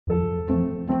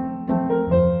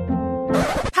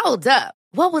Hold up.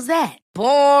 What was that?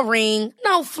 Boring.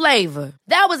 No flavor.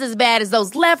 That was as bad as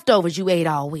those leftovers you ate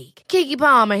all week. Keke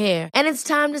Palmer here, and it's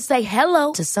time to say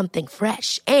hello to something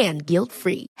fresh and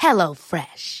guilt-free. Hello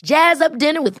Fresh. Jazz up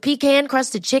dinner with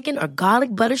pecan-crusted chicken or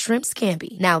garlic butter shrimp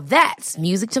scampi. Now that's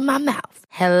music to my mouth.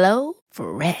 Hello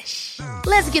Fresh.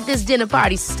 Let's get this dinner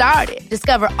party started.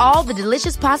 Discover all the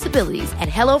delicious possibilities at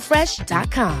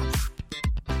hellofresh.com.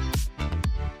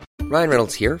 Ryan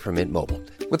Reynolds here from Mint Mobile.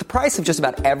 With the price of just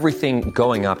about everything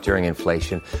going up during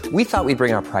inflation, we thought we'd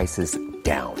bring our prices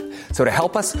down. So to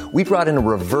help us, we brought in a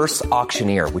reverse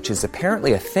auctioneer, which is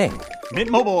apparently a thing. Mint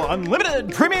Mobile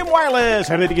Unlimited Premium Wireless.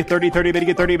 How to get 30, 30, bit to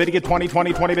get 30, bit to get 20,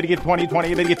 20, 20, bit to get 20,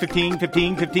 20, bit to get 15,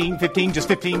 15, 15, 15, just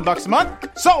 $15 a month?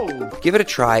 Sold! Give it a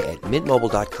try at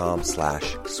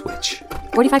mintmobile.com/switch.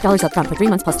 $45 up front for 3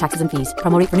 months plus taxes and fees.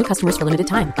 Promo rate for new customers for limited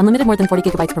time. Unlimited more than 40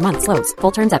 gigabytes per month. Slows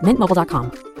full terms at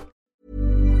mintmobile.com.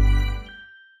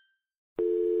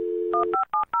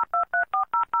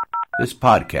 This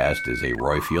podcast is a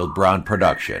Royfield Brown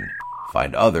production.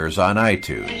 Find others on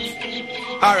iTunes.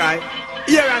 All right.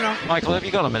 Yeah, I know. Michael, have you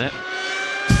got a minute?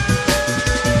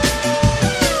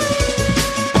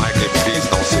 Michael, please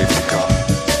don't save the car.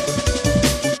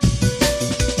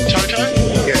 Toto?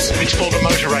 Yes. It's called a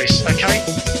motor race, okay?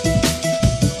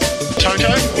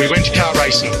 Toto, we went to car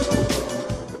racing.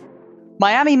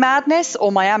 Miami Madness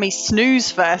or Miami Snooze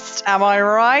Fest? Am I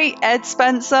right, Ed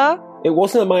Spencer? It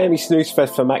wasn't a Miami snooze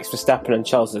fest for Max Verstappen and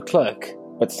Charles Leclerc,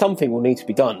 but something will need to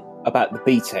be done about the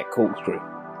BTEC corkscrew.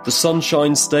 The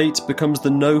sunshine state becomes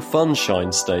the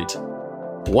no-funshine state.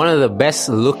 One of the best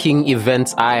looking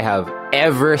events I have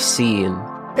ever seen.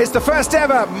 It's the first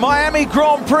ever Miami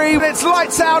Grand Prix. It's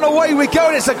lights out, away we go.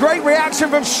 And it's a great reaction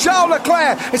from Charles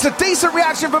Leclerc. It's a decent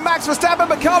reaction from Max Verstappen,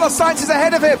 but Carlos Sainz is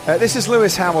ahead of him. This is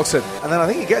Lewis Hamilton. And then I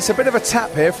think he gets a bit of a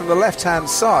tap here from the left-hand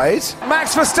side.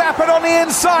 Max Verstappen on the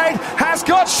inside has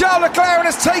got Charles Leclerc and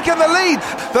has taken the lead.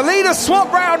 The leaders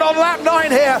swap round on lap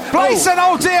 9 here. Place and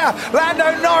oh dear,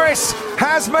 Lando Norris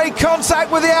has made contact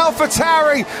with the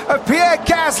AlphaTauri of Pierre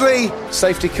Gasly.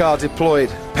 Safety car deployed.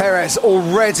 Perez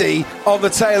already on the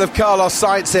tail of Carlos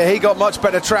Sainz here. He got much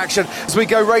better traction as we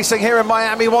go racing here in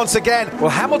Miami once again. Well,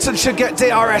 Hamilton should get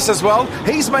DRS as well.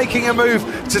 He's making a move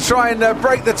to try and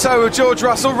break the toe of George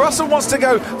Russell. Russell wants to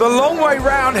go the long way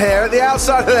round here at the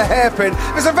outside of the hairpin.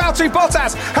 Mr. Valtteri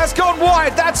Bottas has gone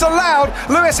wide. That's allowed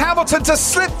Lewis Hamilton to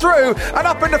slip through and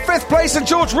up into 5th place, and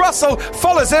George Russell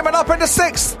follows him and up into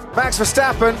 6th. Max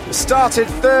Verstappen started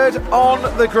 3rd on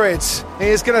the grid. He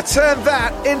is going to turn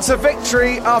that into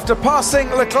victory after passing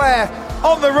Leclerc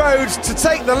on the road to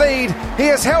take the lead. He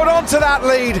has held on to that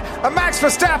lead, and Max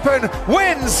Verstappen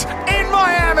wins in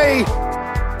Miami.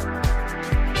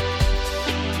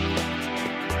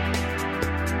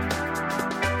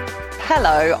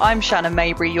 Hello, I'm Shannon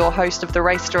Mabry, your host of the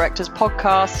Race Directors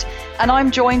podcast, and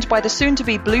I'm joined by the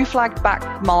soon-to-be blue flag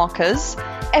back markers,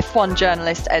 F1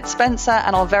 journalist Ed Spencer,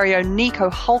 and our very own Nico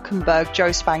Hulkenberg, Joe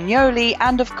Spagnoli,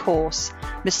 and of course,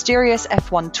 mysterious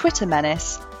F1 Twitter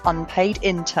menace, unpaid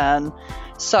intern.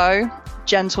 So,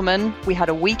 gentlemen, we had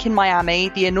a week in Miami,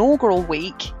 the inaugural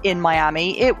week in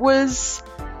Miami. It was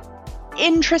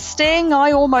interesting.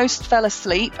 I almost fell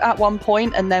asleep at one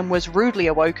point and then was rudely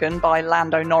awoken by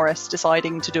Lando Norris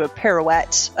deciding to do a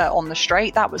pirouette on the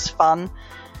straight. That was fun.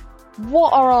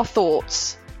 What are our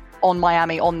thoughts on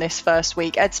Miami on this first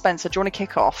week? Ed Spencer, do you want to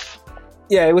kick off?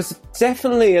 Yeah, it was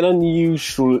definitely an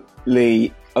unusually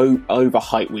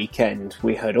overhyped weekend.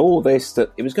 We heard all this,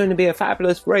 that it was going to be a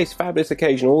fabulous race, fabulous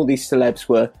occasion. All these celebs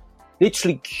were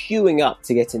literally queuing up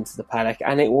to get into the paddock,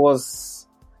 and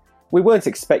we weren't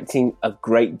expecting a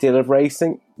great deal of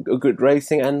racing, good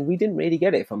racing, and we didn't really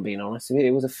get it, if I'm being honest with you.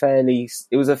 It was a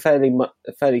fairly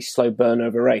slow burn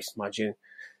over race, mind you.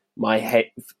 My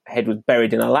head was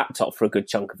buried in a laptop for a good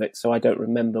chunk of it, so I don't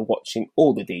remember watching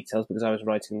all the details because I was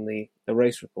writing the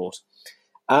race report.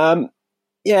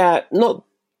 Yeah, not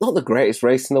the greatest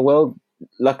race in the world.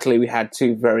 Luckily, we had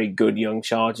 2 very good young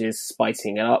charges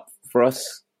spicing it up for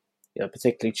us. You know,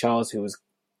 particularly Charles, who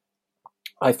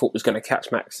I thought was going to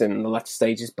catch Max in the latter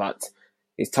stages, but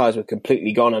his tyres were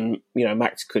completely gone, and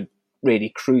Max could really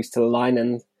cruise to the line.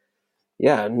 And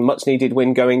yeah, much needed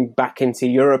win going back into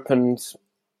Europe. And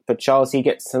for Charles, he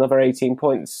gets another 18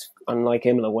 points, unlike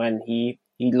Imola when he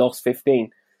lost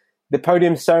 15. The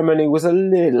podium ceremony was a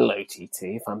little OTT,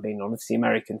 if I'm being honest. The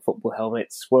American football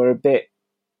helmets were a bit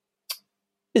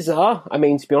bizarre. I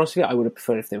mean, to be honest with you, I would have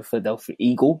preferred if they were Philadelphia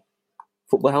Eagle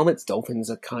football helmets. Dolphins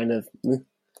are kind of...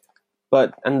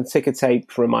 and the ticker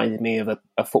tape reminded me of a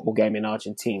football game in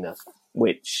Argentina,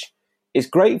 which it's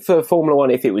great for Formula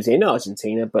One if it was in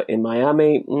Argentina, but in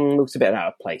Miami, looks a bit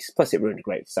out of place. Plus, it ruined a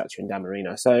great statue in Dan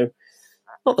Marino. So,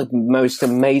 not the most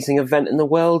amazing event in the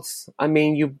world. I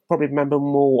mean, you probably remember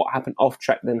more what happened off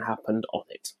track than happened on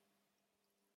it.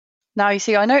 Now, you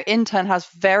see, I know Intern has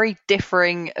very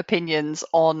differing opinions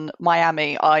on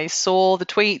Miami. I saw the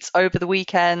tweets over the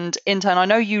weekend. Intern, I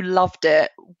know you loved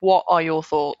it. What are your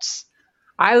thoughts?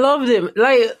 I loved it.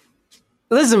 Like,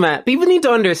 listen, man, people need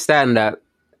to understand that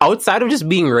outside of just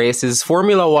being races,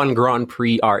 Formula One Grand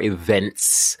Prix are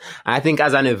events. I think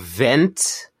as an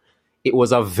event, it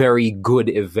was a very good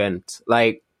event.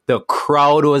 Like, the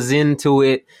crowd was into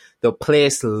it. The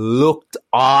place looked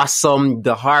awesome.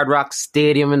 The Hard Rock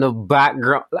Stadium in the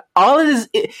background. All of this,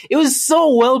 it was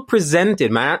so well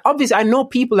presented, man. Obviously, I know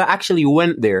people that actually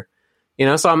went there. You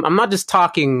know, so I'm not just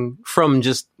talking from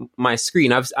just my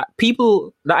screen.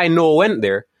 People that I know went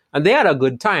there, and they had a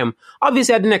good time.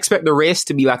 Obviously, I didn't expect the race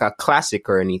to be like a classic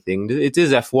or anything. It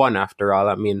is F1 after all.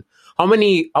 I mean,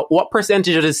 what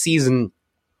percentage of the season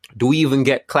do we even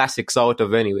get classics out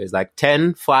of anyways? Like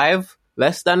 10, 5,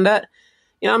 less than that?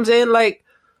 You know what I'm saying? Like,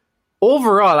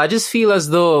 overall, I just feel as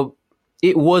though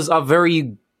it was a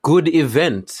very good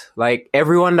event. Like,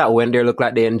 everyone that went there looked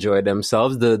like they enjoyed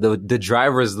themselves. The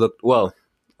drivers looked, well,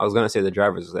 I was going to say the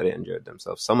drivers looked like they enjoyed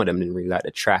themselves. Some of them didn't really like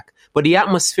the track. But the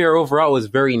atmosphere overall was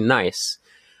very nice.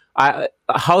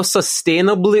 How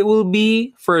sustainable it will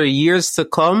be for years to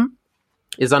come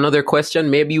is another question.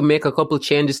 Maybe you make a couple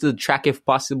changes to the track if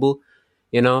possible,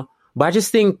 you know. But I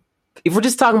just think, if we're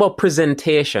just talking about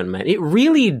presentation, man, it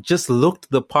really just looked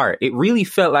the part. It really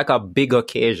felt like a big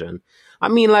occasion. I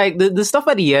mean, like, the stuff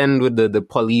at the end with the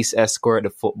police escort, the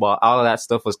football, all of that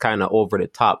stuff was kind of over the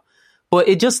top. But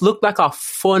it just looked like a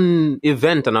fun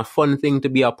event and a fun thing to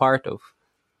be a part of.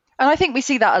 And I think we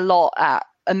see that a lot at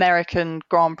American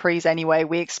Grand Prix anyway.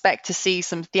 We expect to see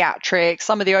some theatrics,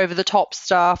 some of the over-the-top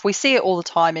stuff. We see it all the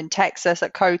time in Texas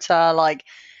at COTA, like,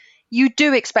 you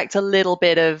do expect a little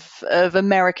bit of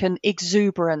American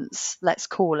exuberance, let's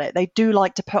call it. They do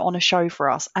like to put on a show for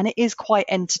us, and it is quite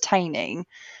entertaining.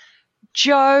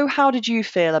 Joe, how did you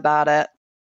feel about it?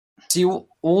 See,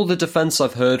 all the defence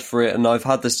I've heard for it, and I've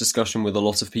had this discussion with a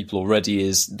lot of people already,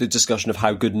 is the discussion of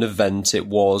how good an event it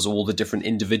was, all the different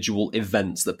individual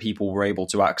events that people were able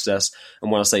to access.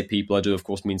 And when I say people, I do of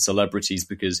course mean celebrities,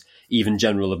 because even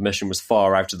general admission was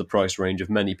far out of the price range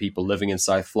of many people living in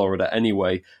South Florida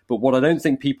anyway. But what I don't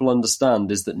think people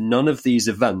understand is that none of these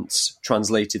events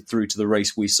translated through to the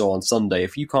race we saw on Sunday.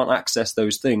 If you can't access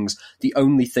those things, the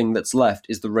only thing that's left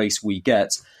is the race we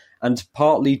get. And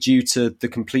partly due to the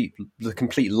complete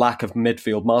lack of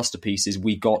midfield masterpieces,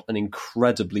 we got an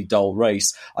incredibly dull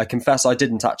race. I confess I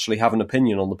didn't actually have an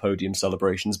opinion on the podium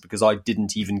celebrations because I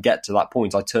didn't even get to that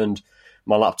point. I turned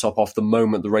my laptop off the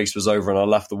moment the race was over and I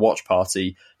left the watch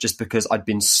party just because I'd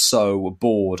been so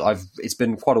bored. It's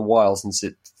been quite a while since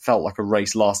it felt like a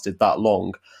race lasted that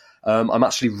long. I'm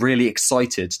actually really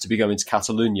excited to be going to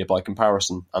Catalonia by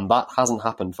comparison, and that hasn't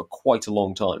happened for quite a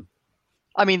long time.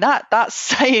 I mean, that's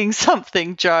saying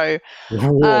something, Joe.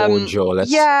 Whoa, Joe,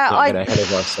 let's not get ahead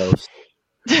of ourselves.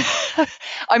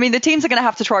 I mean, the teams are going to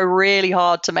have to try really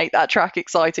hard to make that track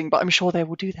exciting, but I'm sure they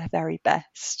will do their very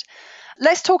best.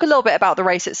 Let's talk a little bit about the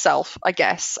race itself, I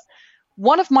guess.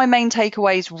 One of my main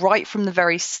takeaways right from the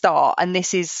very start, and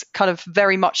this is kind of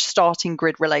very much starting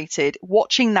grid related,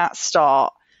 watching that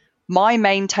start, my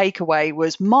main takeaway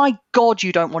was, my God,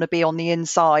 you don't want to be on the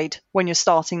inside when you're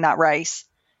starting that race.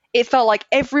 It felt like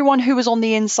everyone who was on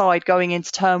the inside going into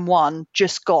turn one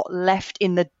just got left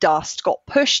in the dust, got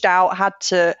pushed out, had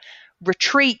to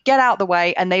retreat, get out the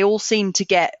way, and they all seemed to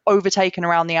get overtaken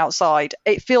around the outside.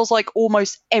 It feels like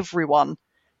almost everyone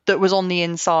that was on the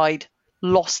inside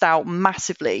lost out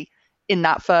massively in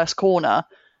that first corner.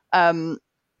 And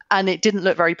it didn't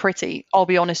look very pretty, I'll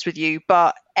be honest with you.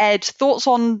 But Ed, thoughts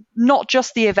on not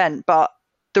just the event, but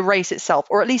the race itself,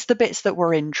 or at least the bits that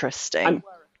were interesting?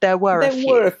 There were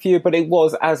a few, but it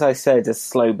was, as I said, a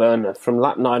slow burner. From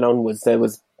lap 9 onwards, there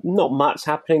was not much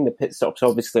happening. The pit stops,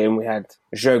 obviously, and we had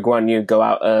Zhou Guanyu go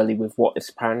out early with what is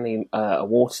apparently a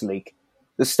water leak.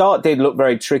 The start did look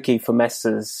very tricky for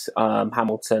Messrs.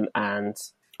 Hamilton and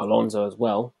Alonso as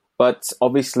well. But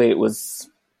obviously it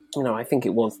was, I think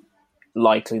it was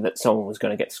likely that someone was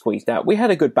going to get squeezed out. We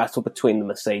had a good battle between the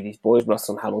Mercedes boys.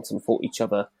 Russell and Hamilton fought each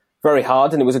other very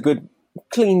hard, and it was a good,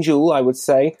 clean duel, I would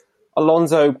say.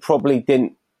 Alonso probably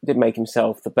didn't make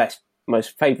himself the best,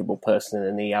 most favourable person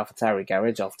in the AlphaTauri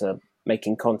garage after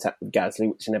making contact with Gasly,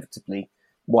 which inevitably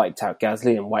wiped out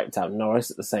Gasly and wiped out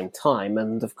Norris at the same time.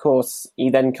 And of course, he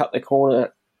then cut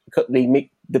the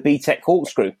the BTEC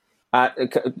corkscrew. I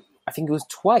think it was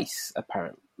twice,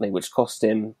 apparently. bluntly, which cost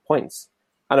him points.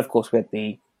 And of course, we had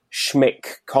the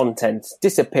Schmick content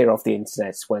disappear off the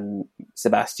internet when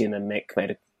Sebastian and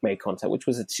Mick made contact, which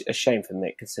was a shame for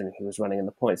Mick considering he was running in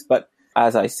the points. But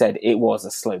as I said, it was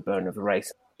a slow burn of a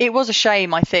race. It was a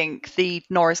shame, I think, the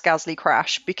Norris-Gasly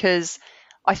crash, because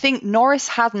I think Norris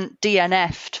hadn't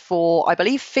DNF'd for, I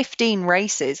believe, 15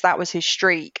 races. That was his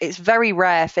streak. It's very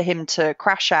rare for him to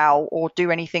crash out or do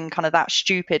anything kind of that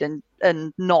stupid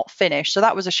and not finish. So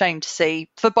that was a shame to see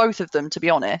for both of them, to be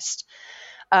honest.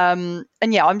 And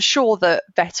yeah, I'm sure that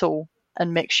Vettel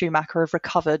and Mick Schumacher have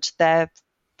recovered their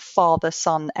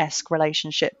father-son-esque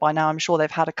relationship by now. I'm sure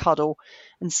they've had a cuddle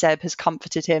and Seb has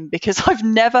comforted him, because I've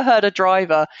never heard a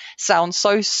driver sound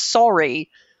so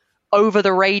sorry over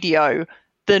the radio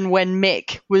than when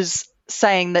Mick was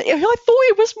saying that, I thought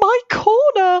it was my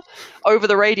corner, over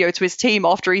the radio to his team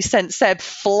after he sent Seb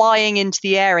flying into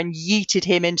the air and yeeted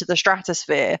him into the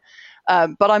stratosphere.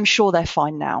 But I'm sure they're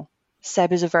fine now.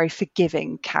 Seb is a very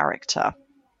forgiving character.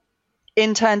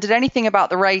 In turn, did anything about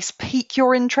the race pique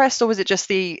your interest, or was it just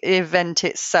the event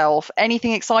itself?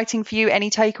 Anything exciting for you? Any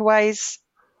takeaways?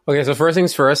 Okay, so first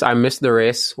things first, I missed the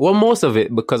race. Well, most of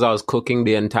it because I was cooking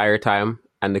the entire time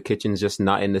and the kitchen's just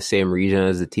not in the same region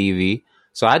as the TV.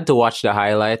 So I had to watch the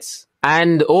highlights.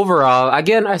 And overall,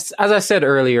 again, as I said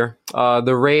earlier,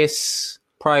 the race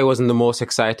probably wasn't the most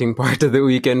exciting part of the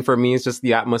weekend for me. It's just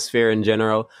the atmosphere in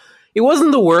general. It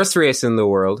wasn't the worst race in the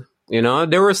world. You know,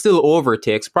 there were still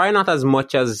overtakes, probably not as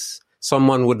much as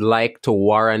someone would like to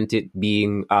warrant it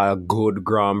being a good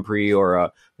Grand Prix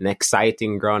or an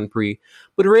exciting Grand Prix.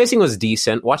 But the racing was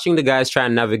decent. Watching the guys try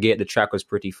and navigate the track was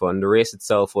pretty fun. The race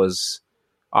itself was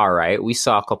all right. We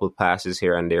saw a couple of passes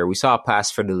here and there. We saw a pass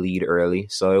for the lead early,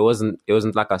 so it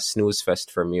wasn't like a snooze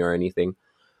fest for me or anything.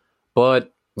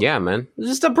 But yeah, man, it was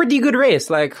just a pretty good race.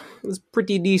 Like, it was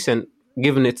pretty decent,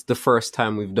 given it's the first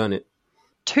time we've done it.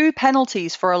 2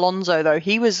 penalties for Alonso, though.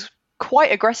 He was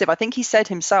quite aggressive. I think he said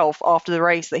himself after the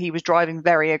race that he was driving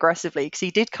very aggressively, because he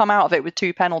did come out of it with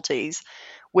 2 penalties,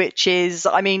 which is,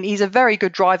 I mean, he's a very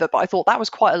good driver, but I thought that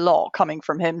was quite a lot coming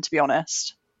from him, to be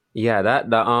honest. Yeah,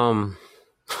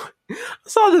 I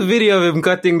saw the video of him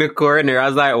cutting the corner. I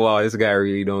was like, wow, this guy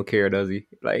really don't care, does he?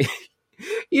 Like,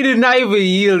 he did not even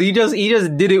yield. He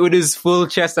just did it with his full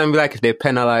chest and be like, if they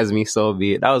penalize me, so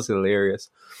be it. That was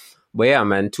hilarious. But yeah,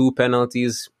 man, 2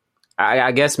 penalties.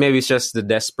 I guess maybe it's just the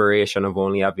desperation of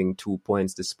only having 2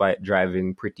 points despite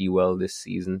driving pretty well this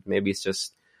season. Maybe it's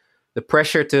just the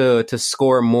pressure to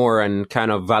score more and kind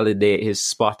of validate his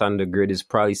spot on the grid is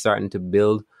probably starting to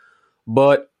build.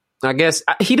 But I guess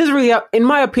he doesn't really have, in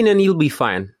my opinion, he'll be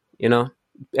fine. You know,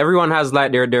 everyone has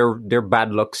like their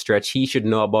bad luck stretch. He should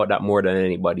know about that more than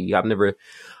anybody.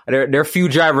 There are few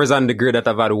drivers on the grid that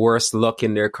have had worse luck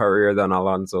in their career than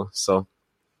Alonso. So,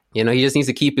 you know, he just needs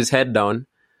to keep his head down,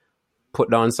 put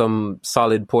down some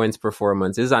solid points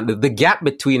performances. And the gap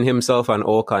between himself and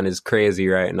Ocon is crazy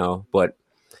right now, but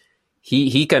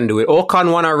he can do it.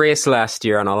 Ocon won a race last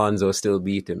year and Alonso still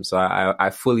beat him. So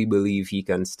I fully believe he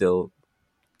can still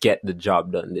get the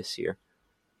job done this year.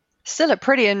 Still a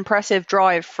pretty impressive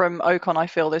drive from Ocon, I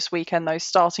feel, this weekend, though,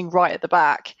 starting right at the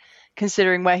back,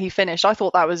 considering where he finished. I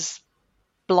thought that was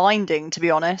blinding, to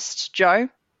be honest. Joe?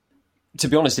 To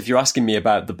be honest, if you're asking me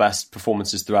about the best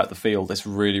performances throughout the field, it's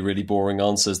really, really boring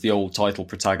answers. The old title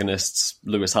protagonists,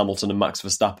 Lewis Hamilton and Max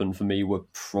Verstappen, for me, were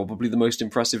probably the most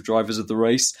impressive drivers of the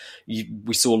race.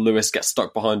 We saw Lewis get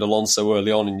stuck behind Alonso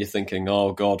early on, and you're thinking,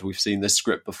 oh God, we've seen this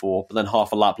script before. But then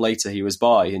half a lap later, he was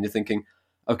by, and you're thinking,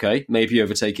 okay, maybe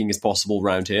overtaking is possible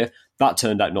round here. That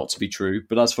turned out not to be true.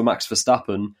 But as for Max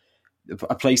Verstappen,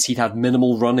 a place he'd had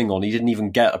minimal running on. He didn't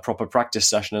even get a proper practice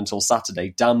session until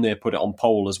Saturday. Damn near put it on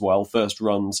pole as well. First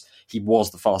runs, he was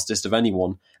the fastest of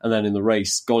anyone. And then in the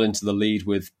race, got into the lead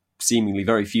with seemingly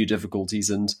very few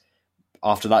difficulties. And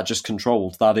after that, just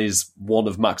controlled. That is one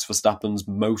of Max Verstappen's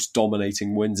most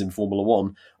dominating wins in Formula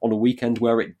One on a weekend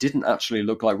where it didn't actually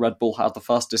look like Red Bull had the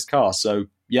fastest car. So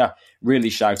yeah, really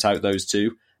shout out those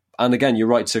two. And again, you're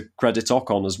right to credit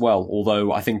Ocon as well,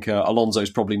 although I think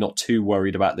Alonso's probably not too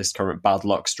worried about this current bad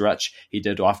luck stretch. He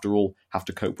did, after all, have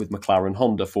to cope with McLaren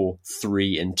Honda for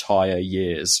 3 entire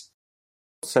years.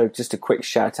 So just a quick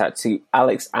shout out to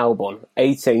Alex Albon,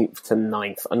 18th to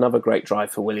 9th. Another great drive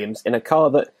for Williams in a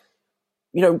car that,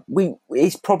 you know,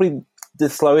 he's probably the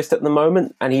slowest at the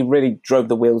moment, and he really drove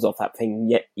the wheels off that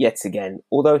thing yet again.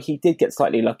 Although he did get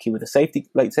slightly lucky with a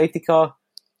late safety car,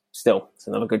 still, it's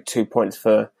another good 2 points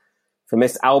for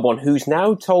Mr. Albon, who's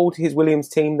now told his Williams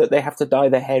team that they have to dye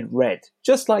their head red,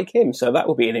 just like him. So that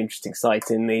will be an interesting sight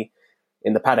in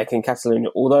the paddock in Catalonia.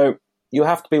 Although you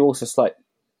have to be also slightly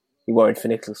worried for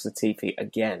Nicholas Latifi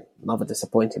again. Another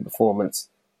disappointing performance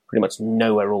pretty much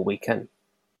nowhere all weekend.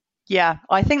 Yeah,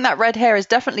 I think that red hair is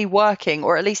definitely working,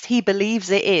 or at least he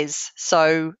believes it is,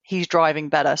 so he's driving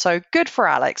better. So good for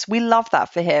Alex. We love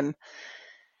that for him.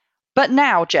 But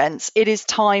now, gents, it is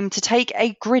time to take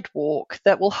a grid walk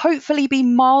that will hopefully be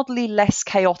mildly less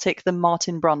chaotic than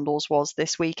Martin Brundle's was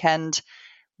this weekend.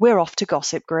 We're off to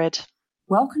Gossip Grid.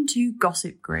 Welcome to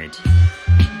Gossip Grid,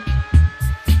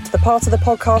 the part of the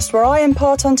podcast where I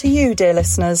impart unto you, dear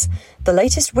listeners, the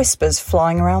latest whispers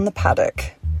flying around the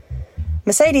paddock.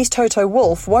 Mercedes Toto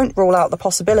Wolff won't rule out the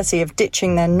possibility of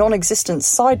ditching their non-existent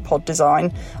side pod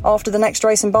design after the next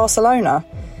race in Barcelona.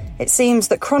 It seems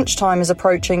that crunch time is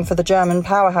approaching for the German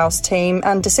powerhouse team,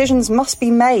 and decisions must be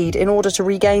made in order to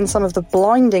regain some of the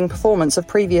blinding performance of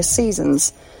previous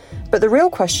seasons. But the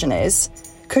real question is,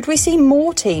 could we see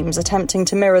more teams attempting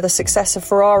to mirror the success of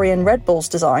Ferrari and Red Bull's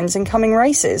designs in coming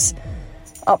races?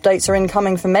 Updates are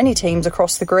incoming for many teams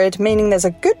across the grid, meaning there's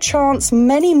a good chance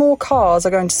many more cars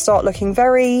are going to start looking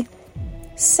very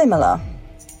similar.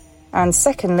 And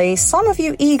secondly, some of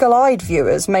you eagle-eyed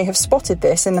viewers may have spotted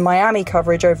this in the Miami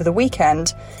coverage over the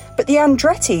weekend, but the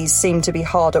Andrettis seem to be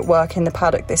hard at work in the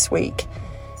paddock this week,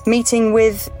 meeting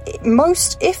with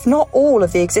most, if not all,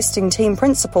 of the existing team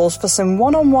principals for some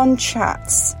one-on-one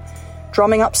chats.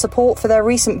 Drumming up support for their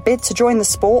recent bid to join the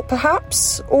sport,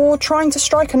 perhaps? Or trying to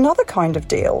strike another kind of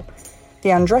deal? The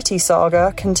Andretti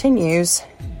saga continues.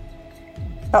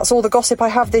 That's all the gossip I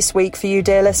have this week for you,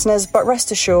 dear listeners, but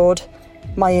rest assured,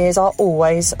 my ears are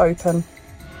always open.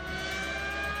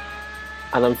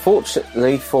 And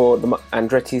unfortunately for the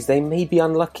Andrettis, they may be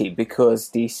unlucky because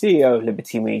the CEO of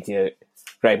Liberty Media,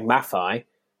 Greg Maffei,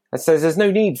 says there's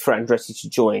no need for Andretti to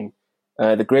join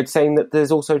the grid, saying that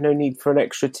there's also no need for an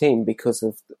extra team because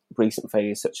of recent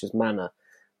failures such as Manor.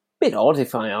 Bit odd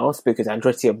if I ask, because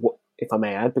Andretti have, if I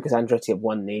may add, because Andretti have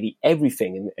won nearly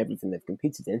everything they've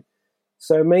competed in.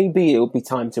 So maybe it'll be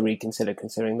time to reconsider,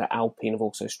 considering that Alpine have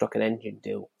also struck an engine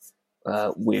deal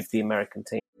with the American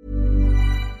team.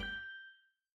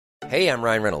 Hey, I'm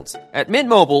Ryan Reynolds. At Mint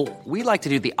Mobile, we like to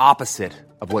do the opposite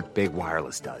of what Big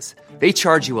Wireless does. They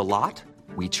charge you a lot.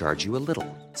 We charge you a little.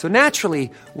 So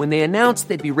naturally, when they announced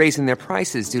they'd be raising their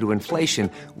prices due to inflation,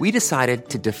 we decided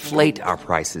to deflate our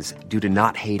prices due to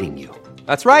not hating you.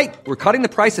 That's right. We're cutting the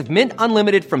price of Mint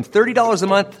Unlimited from $30 a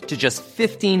month to just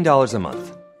 $15 a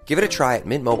month. Give it a try at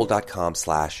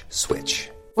mintmobile.com/switch.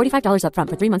 $45 up front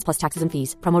for 3 months plus taxes and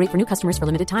fees. Promo rate for new customers for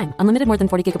limited time. Unlimited more than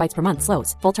 40 gigabytes per month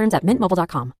slows. Full terms at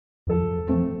mintmobile.com.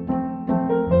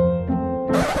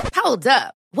 Hold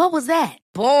up. What was that?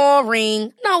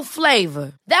 Boring. No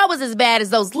flavor. That was as bad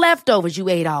as those leftovers you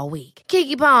ate all week.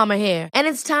 Keke Palmer here, and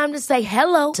it's time to say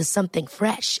hello to something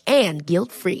fresh and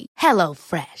guilt-free. Hello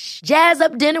Fresh. Jazz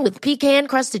up dinner with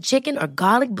pecan-crusted chicken or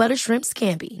garlic butter shrimp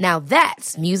scampi. Now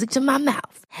that's music to my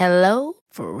mouth. Hello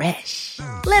Fresh.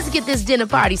 Let's get this dinner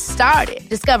party started.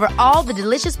 Discover all the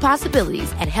delicious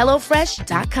possibilities at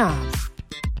hellofresh.com.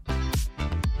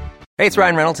 Hey, it's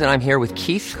Ryan Reynolds, and I'm here with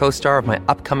Keith, co-star of my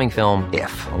upcoming film,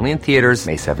 If, only in theaters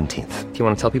May 17th. Do you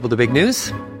want to tell people the big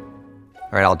news?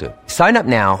 All right, I'll do it. Sign up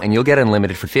now and you'll get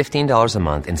unlimited for $15 a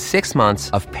month and 6 months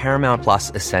of Paramount Plus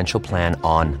Essential Plan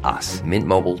on us.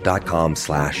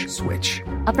 MintMobile.com/switch.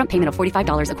 Upfront payment of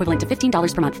 $45 equivalent to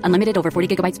 $15 per month. Unlimited over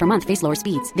 40 gigabytes per month. Face lower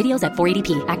speeds. Videos at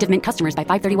 480p. Active Mint customers by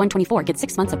 531.24 get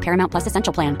 6 months of Paramount Plus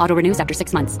Essential Plan. Auto renews after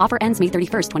 6 months. Offer ends May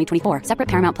 31st, 2024. Separate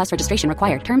Paramount Plus registration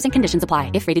required. Terms and conditions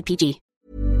apply if rated PG.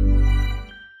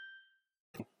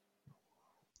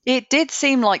 It did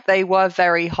seem like they were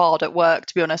very hard at work,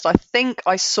 to be honest. I think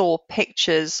I saw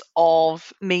pictures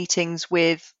of meetings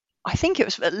with, I think it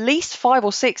was at least 5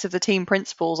 or 6 of the team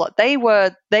principals. Like they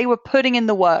were putting in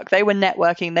the work, they were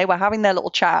networking, they were having their little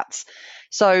chats.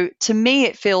 So to me,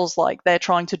 it feels like they're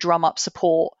trying to drum up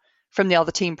support from the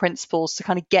other team principals to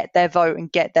kind of get their vote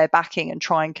and get their backing and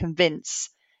try and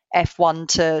convince F1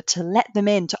 to let them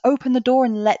in, to open the door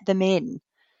and let them in.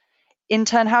 In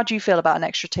turn, how do you feel about an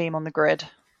extra team on the grid?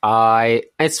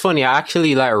 It's funny. I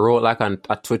actually wrote on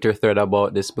a Twitter thread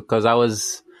about this because I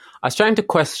was trying to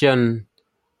question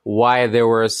why there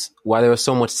was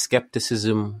so much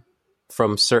skepticism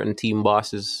from certain team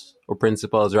bosses or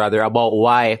principals rather about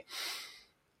why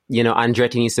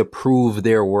Andretti needs to prove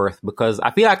their worth, because I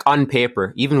feel like on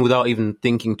paper, even without even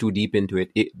thinking too deep into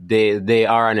it, they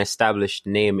are an established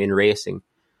name in racing,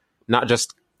 not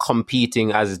just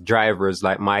competing as drivers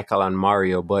like Michael and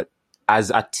Mario, but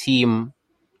as a team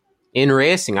in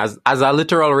racing, as a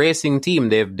literal racing team.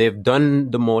 They've done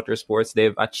the motorsports,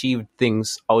 they've achieved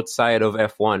things outside of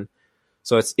F1,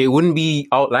 so it wouldn't be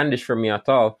outlandish for me at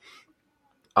all.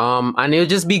 And it'll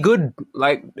just be good.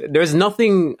 Like there's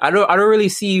nothing. I don't really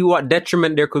see what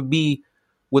detriment there could be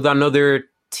with another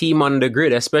team on the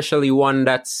grid, especially one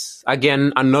that's,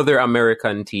 again, another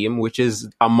American team, which is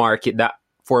a market that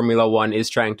Formula One is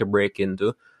trying to break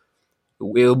into.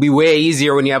 It'll be way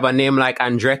easier when you have a name like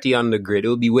Andretti on the grid.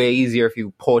 It'll be way easier if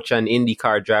you poach an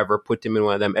IndyCar driver, put him in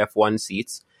one of them F1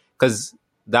 seats, because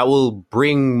that will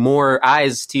bring more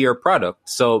eyes to your product.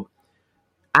 So,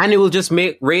 and it will just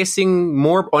make racing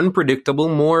more unpredictable,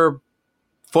 more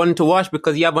fun to watch,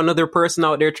 because you have another person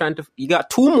out there you got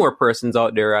two more persons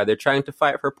out there rather trying to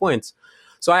fight for points.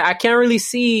 So I can't really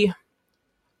see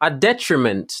a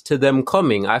detriment to them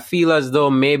coming. I feel as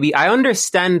though maybe I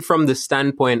understand from the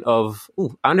standpoint of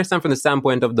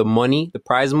the money, the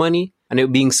prize money, and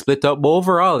it being split up. But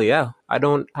overall, yeah, I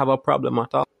don't have a problem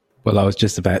at all. Well, I was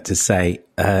just about to say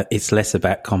it's less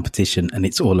about competition and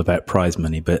it's all about prize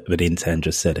money, but Intern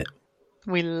just said it.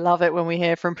 We love it when we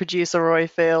hear from producer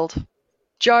Royfield.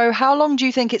 Joe, how long do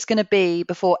you think it's going to be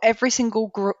before every single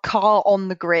car on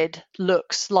the grid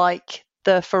looks like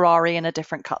the Ferrari in a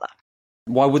different colour?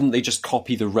 Why wouldn't they just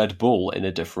copy the Red Bull in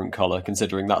a different colour,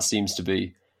 considering that seems to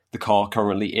be the car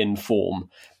currently in form?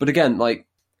 But again,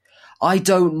 I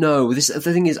don't know. The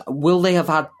thing is, will they have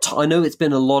had... I know it's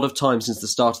been a lot of time since the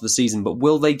start of the season, but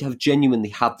will they have genuinely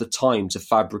had the time to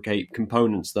fabricate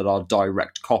components that are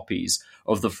direct copies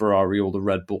of the Ferrari or the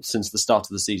Red Bull since the start of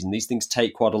the season? These things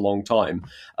take quite a long time.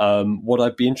 What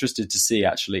I'd be interested to see,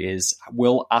 actually, is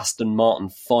will Aston Martin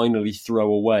finally throw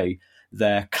away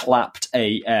their clapped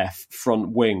AF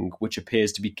front wing, which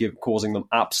appears to be causing them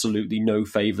absolutely no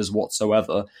favours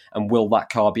whatsoever, and will that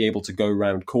car be able to go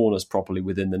round corners properly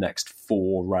within the next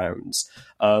 4 rounds?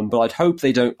 But I'd hope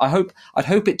they don't. I'd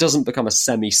hope it doesn't become a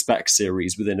semi-spec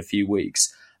series within a few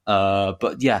weeks.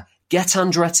 But yeah, get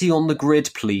Andretti on the grid,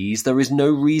 please. There is no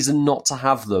reason not to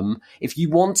have them. If you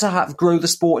want to grow the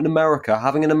sport in America,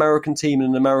 having an American team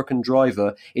and an American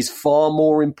driver is far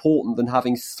more important than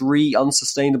having 3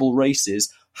 unsustainable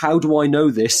races. How do I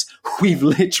know this? We've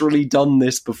literally done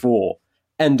this before.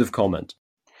 End of comment.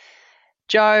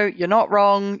 Joe, you're not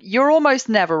wrong. You're almost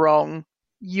never wrong.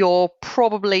 You're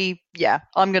probably,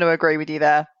 I'm going to agree with you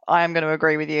there. I am going to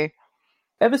agree with you.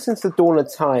 Ever since the dawn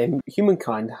of time,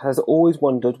 humankind has always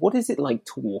wondered, what is it like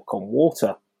to walk on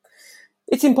water?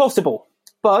 It's impossible,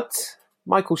 but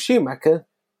Michael Schumacher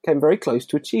came very close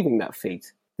to achieving that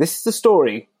feat. This is the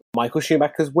story of Michael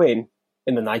Schumacher's win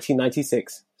in the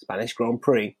 1996 Spanish Grand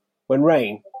Prix, when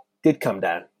rain did come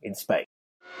down in Spain.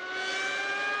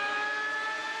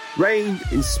 Rain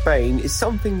in Spain is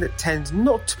something that tends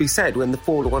not to be said when the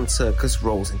Formula One circus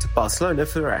rolls into Barcelona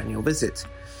for their annual visit.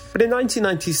 But in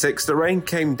 1996, the rain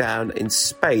came down in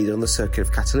spades on the circuit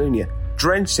of Catalonia,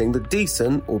 drenching the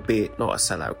decent, albeit not a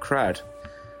sellout crowd.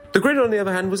 The grid, on the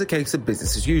other hand, was a case of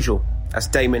business as usual, as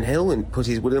Damon Hill put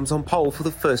his Williams on pole for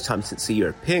the first time since the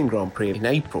European Grand Prix in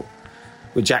April,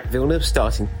 with Jacques Villeneuve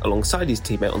starting alongside his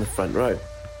teammate on the front row.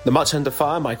 The much under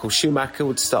fire Michael Schumacher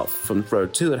would start from row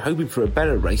 2 and hoping for a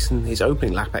better race than his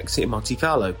opening lap exit in Monte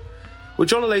Carlo, with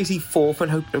John Alesi 4th and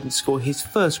hoping to score his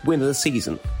first win of the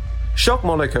season. Shock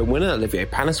Monaco winner Olivier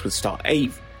Panis would start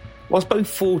 8th, whilst both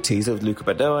 40s of Luca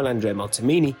Badoer and Andrea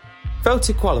Martimini failed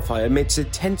to qualify amidst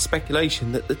intense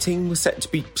speculation that the team was set to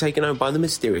be taken over by the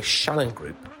mysterious Shannon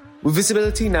Group. With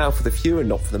visibility now for the few and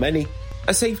not for the many,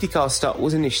 a safety car start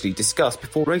was initially discussed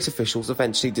before race officials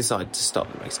eventually decided to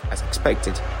start the race as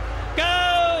expected.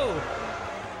 Go!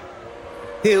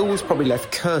 Hill was probably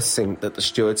left cursing that the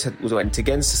stewards went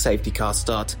against the safety car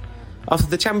start, after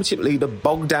the championship leader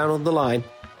bogged down on the line,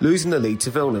 losing the lead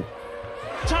to Villeneuve.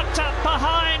 Tucked up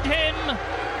behind him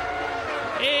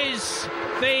is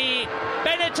the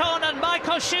Benetton, and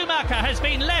Michael Schumacher has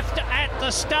been left at the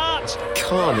start.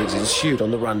 Carnage ensued on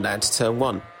the run down to turn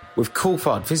 1, with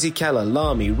Coulthard, Fisichella,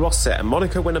 Lamy, Rosset and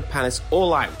Monaco winner Panis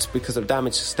all out because of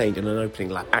damage sustained in an opening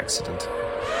lap accident.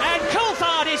 And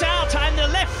Coulthard is out, and the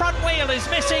left front wheel is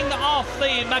missing off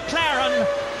the McLaren.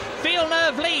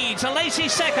 Villeneuve leads, Alesi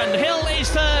second, Hill is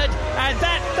third, and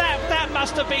that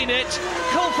must have been it.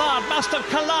 Coulthard must have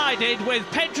collided with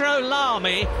Pedro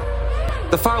Lamy.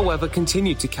 The foul weather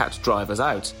continued to catch drivers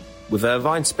out, with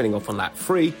Irvine spinning off on lap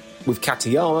 3, with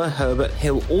Katayama, Herbert,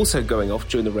 Hill also going off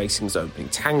during the racing's opening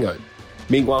tango.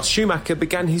 Meanwhile, Schumacher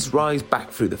began his rise back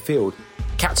through the field,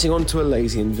 catching on to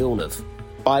Alesi and Villeneuve.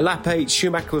 By lap 8,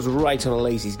 Schumacher was right on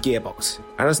Alesi's gearbox,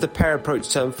 and as the pair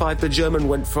approached turn 5, the German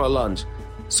went for a lunge,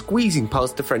 squeezing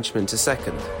past the Frenchman to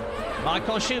second.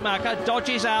 Michael Schumacher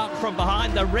dodges out from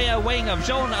behind the rear wing of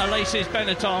Jean Alesi's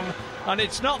Benetton, and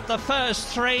it's not the first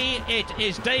 3, it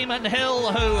is Damon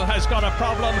Hill who has got a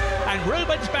problem, and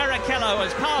Rubens Barrichello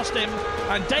has passed him,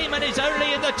 and Damon is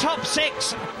only in the top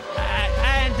 6,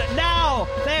 and now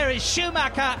there is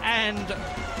Schumacher and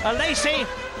Alesi.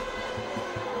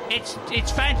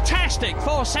 It's fantastic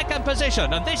for second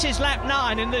position, and this is lap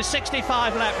 9 in the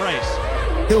 65-lap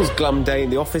race. Hill's glum day in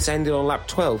the office ended on lap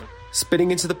 12,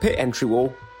 spinning into the pit entry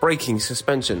wall, breaking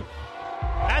suspension.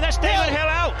 And that's Damon Hill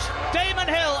out. Damon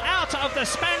Hill out of the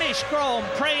Spanish Grand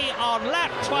Prix on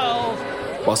lap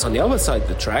 12. Whilst on the other side of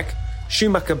the track,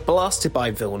 Schumacher blasted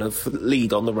by Villeneuve for the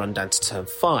lead on the run down to turn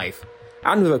 5.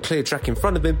 And with a clear track in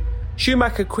front of him,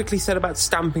 Schumacher quickly set about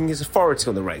stamping his authority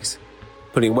on the race,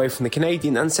 pulling away from the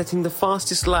Canadian and setting the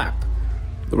fastest lap.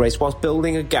 The race was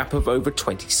building a gap of over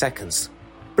 20 seconds.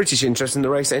 British interest in the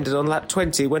race ended on lap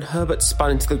 20 when Herbert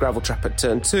spun into the gravel trap at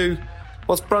turn 2,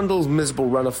 whilst Brundle's miserable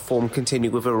run of form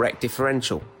continued with a wrecked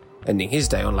differential, ending his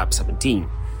day on lap 17.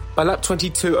 By lap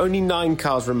 22, only 9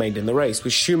 cars remained in the race,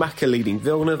 with Schumacher leading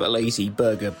Villeneuve, Alesi,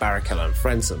 Berger, Barrichello and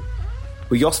Frentzen,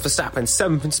 with Jos Verstappen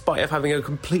 7th in spite of having a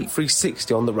complete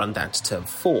 360 on the run down to turn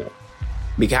 4.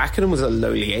 Mika Hakkinen was a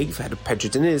lowly 8th ahead of Pedro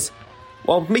Diniz,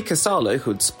 while Mika Salo,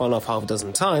 who had spun off half a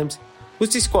dozen times, was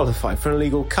disqualified for an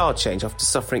illegal car change after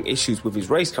suffering issues with his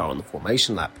race car on the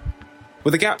formation lap.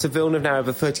 With the gap to Villeneuve now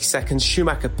over 30 seconds,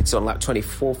 Schumacher pits on lap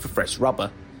 24 for fresh rubber,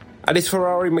 and his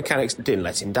Ferrari mechanics didn't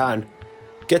let him down,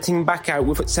 getting him back out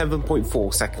with a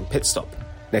 7.4 second pit stop.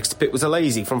 Next to pit was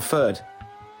Alesi from 3rd,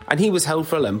 and he was held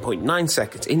for 11.9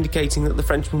 seconds, indicating that the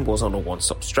Frenchman was on a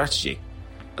one-stop strategy.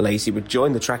 Alesi would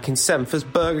join the track in 7th as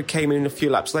Berger came in a few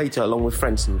laps later along with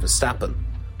Frentzen and Verstappen.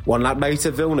 1 lap later,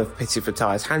 Villeneuve pitted for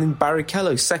tyres, handing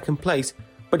Barrichello 2nd place,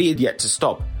 but he had yet to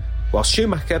stop, while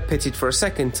Schumacher pitted for a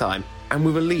second time, and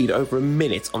with a lead over a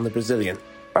minute on the Brazilian.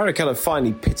 Barrichello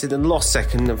finally pitted and lost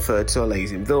 2nd and 3rd to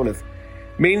Alesi and Villeneuve,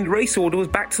 meaning the race order was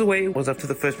back to the way it was after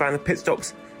the first round of pit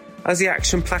stops. As the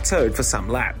action plateaued for some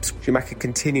laps, Schumacher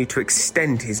continued to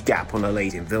extend his gap on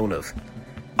Alesi and Villeneuve.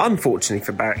 Unfortunately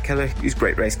for Barrichello, whose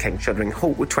great race came shuddering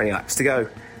halt with 20 laps to go,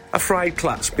 a fried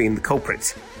clutch being the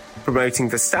culprit, promoting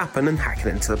Verstappen and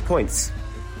Hakkinen to the points.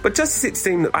 But just as it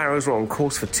seemed that Arrows were on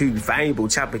course for 2 valuable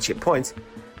championship points,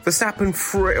 Verstappen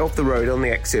threw it off the road on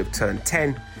the exit of turn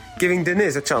 10, giving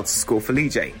Diniz a chance to score for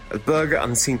Ligier, as Berger,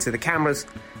 unseen to the cameras,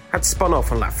 had spun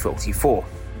off on lap 44.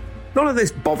 None of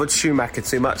this bothered Schumacher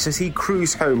too much as he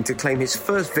cruised home to claim his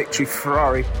first victory for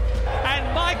Ferrari.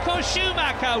 And Michael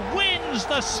Schumacher wins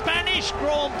the Spanish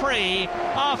Grand Prix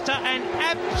after an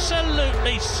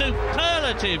absolutely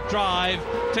superlative drive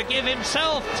to give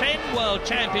himself 10 World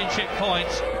Championship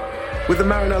points. With the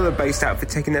Maranello-based outfit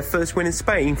taking their first win in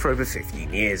Spain for over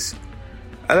 15 years.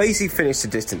 Alesi finished a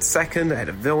distant 2nd ahead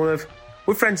of Villeneuve,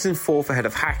 with Frentzen 4th ahead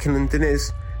of Hakkinen and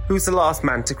Diniz, who was the last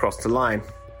man to cross the line.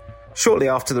 Shortly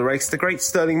after the race, the great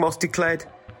Stirling Moss declared,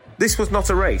 "This was not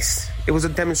a race, it was a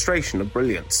demonstration of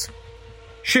brilliance."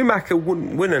 Schumacher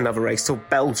wouldn't win another race till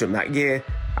Belgium that year,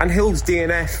 and Hill's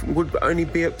DNF would only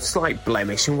be a slight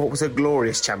blemish in what was a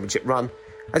glorious championship run,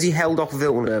 as he held off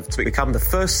Villeneuve to become the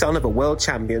first son of a world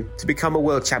champion to become a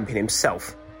world champion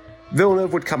himself.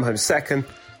 Villeneuve would come home 2nd,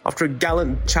 after a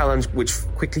gallant challenge which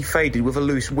quickly faded with a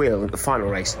loose wheel at the final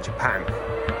race in Japan.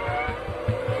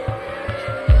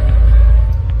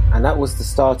 And that was the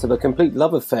start of a complete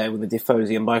love affair with the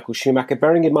Tifosi and Michael Schumacher,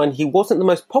 bearing in mind he wasn't the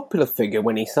most popular figure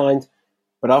when he signed,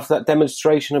 but after that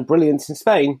demonstration of brilliance in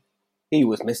Spain, he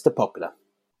was Mr. Popular.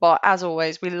 Well, as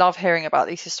always, we love hearing about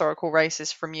these historical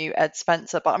races from you, Ed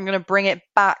Spencer, but I'm going to bring it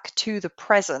back to the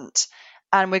present.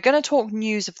 And we're going to talk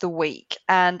news of the week.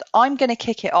 And I'm going to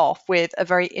kick it off with a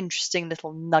very interesting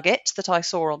little nugget that I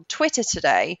saw on Twitter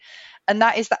today. And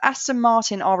that is that Aston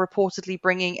Martin are reportedly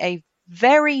bringing a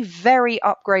very, very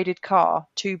upgraded car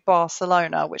to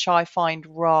Barcelona, which I find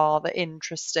rather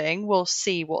interesting. We'll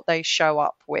see what they show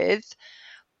up with.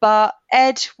 But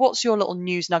Ed, what's your little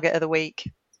news nugget of the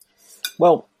week?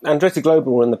 Well, Andretti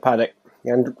Global were in the paddock.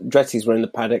 The Andrettis were in the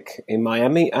paddock in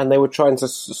Miami, and they were trying to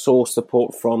source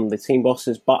support from the team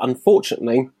bosses. But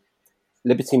unfortunately,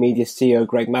 Liberty Media CEO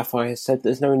Greg Maffei has said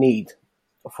there's no need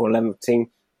for a 11th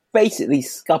team, basically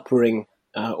scuppering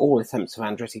all attempts of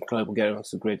Andretti Global getting onto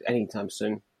the grid anytime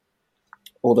soon.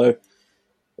 Although,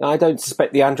 I don't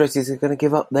suspect the Andrettis are going to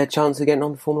give up their chance of getting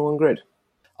on the Formula 1 grid.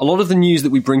 A lot of the news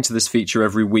that we bring to this feature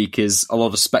every week is a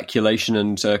lot of speculation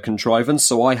and contrivance,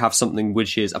 so I have something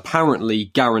which is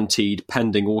apparently guaranteed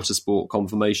pending Autosport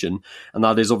confirmation, and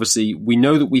that is obviously, we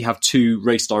know that we have 2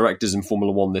 race directors in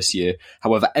Formula 1 this year.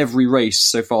 However, every race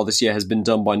so far this year has been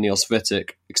done by Neil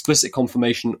Svitek. Explicit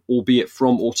confirmation, albeit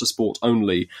from Autosport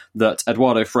only, that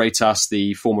Eduardo Freitas,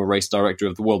 the former race director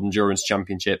of the World Endurance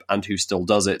Championship and who still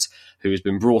does it, who has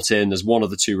been brought in as one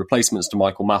of the 2 replacements to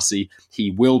Michael Massey,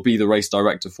 he will be the race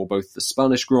director for both the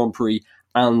Spanish Grand Prix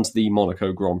and the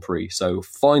Monaco Grand Prix. So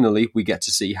finally, we get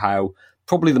to see how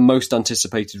probably the most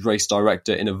anticipated race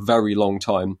director in a very long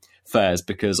time fares,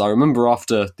 because I remember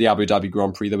after the Abu Dhabi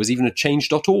Grand Prix, there was even a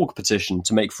change.org petition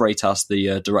to make Freitas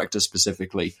the director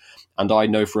specifically. And I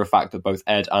know for a fact that both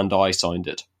Ed and I signed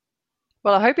it.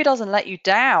 Well, I hope he doesn't let you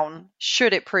down,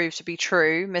 should it prove to be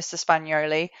true, Mr.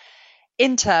 Spagnoli.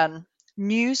 In turn,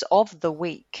 news of the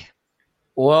week.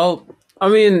 Well, I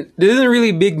mean, this isn't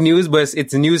really big news, but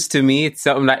it's news to me. It's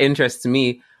something that interests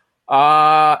me.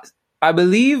 I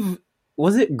believe,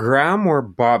 was it Graham or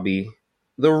Bobby?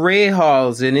 The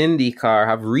Rahals in IndyCar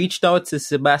have reached out to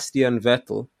Sebastian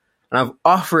Vettel and have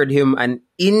offered him an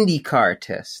IndyCar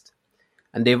test.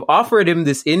 And they've offered him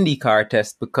this IndyCar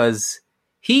test because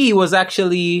he was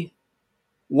actually,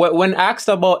 when asked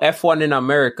about F1 in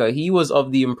America, he was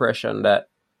of the impression that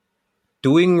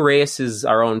doing races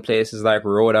around places like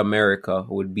Road America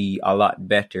would be a lot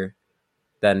better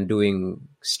than doing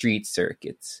street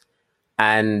circuits.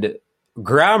 And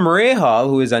Graham Rahal,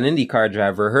 who is an IndyCar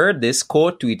driver, heard this,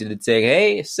 quote tweeted it saying,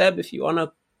 "Hey, Seb, if you want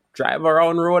to drive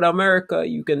around Road America,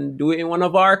 you can do it in one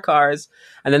of our cars."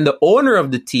 And then the owner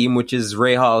of the team, which is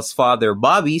Rahal's father,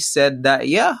 Bobby, said that,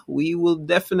 yeah, we will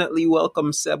definitely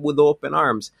welcome Seb with open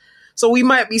arms. So we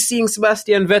might be seeing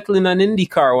Sebastian Vettel in an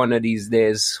IndyCar one of these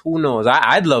days. Who knows?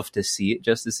 I'd love to see it,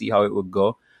 just to see how it would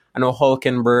go. I know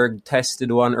Hülkenberg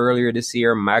tested one earlier this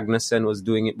year. Magnussen was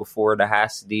doing it before the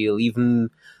Haas deal. Even,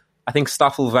 I think,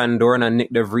 Stoffel Van Dorn and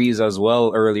Nick De Vries as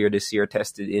well earlier this year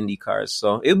tested IndyCars.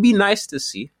 So it would be nice to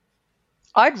see.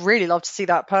 I'd really love to see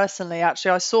that personally,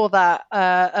 actually. I saw that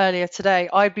earlier today.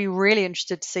 I'd be really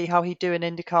interested to see how he'd do in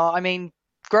IndyCar. I mean,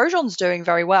 Grosjean's doing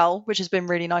very well, which has been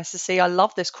really nice to see. I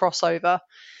love this crossover.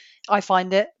 I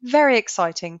find it very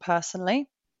exciting personally.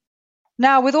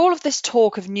 Now, with all of this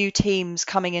talk of new teams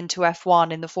coming into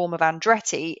F1 in the form of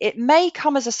Andretti, it may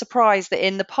come as a surprise that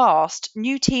in the past,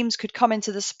 new teams could come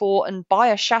into the sport and buy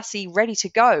a chassis ready to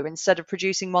go instead of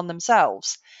producing one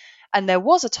themselves. And there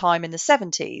was a time in the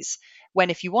 70s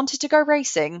when if you wanted to go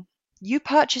racing, you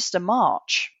purchased a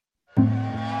March.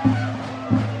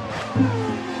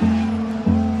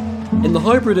 In the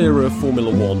hybrid era of Formula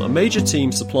One, a major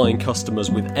team supplying customers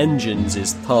with engines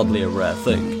is hardly a rare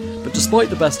thing. But despite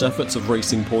the best efforts of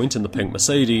Racing Point and the pink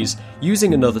Mercedes,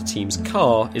 using another team's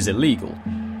car is illegal.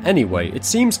 Anyway, it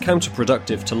seems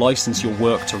counterproductive to license your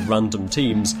work to random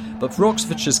teams, but for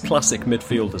Oxfordshire's classic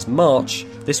midfielders March,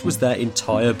 this was their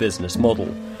entire business model.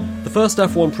 The first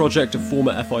F1 project of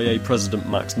former FIA president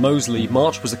Max Mosley,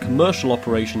 March was a commercial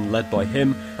operation led by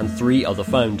him and 3 other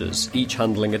founders, each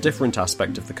handling a different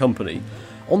aspect of the company.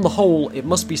 On the whole, it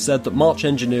must be said that March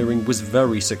Engineering was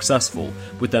very successful,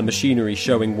 with their machinery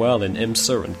showing well in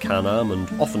IMSA and Can-Am and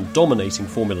often dominating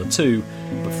Formula 2,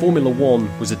 but Formula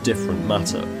 1 was a different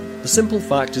matter. The simple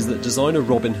fact is that designer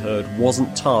Robin Herd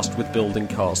wasn't tasked with building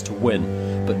cars to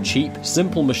win, but cheap,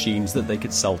 simple machines that they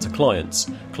could sell to clients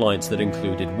that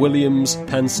included Williams,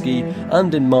 Penske,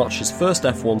 and in March's first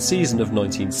F1 season of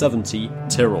 1970,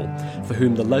 Tyrrell, for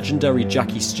whom the legendary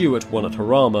Jackie Stewart won at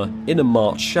Jarama in a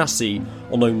March chassis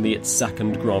on only its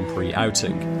second Grand Prix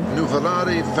outing.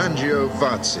 Nuvolari, Fangio,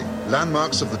 Varzi.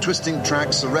 Landmarks of the twisting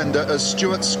track surrender as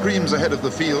Stewart screams ahead of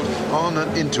the field on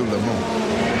and into Le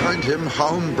Mans. Behind him,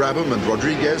 Halm, Brabham and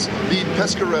Rodriguez lead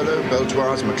Pescarello,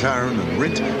 Beltoise, McLaren and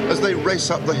Rindt as they race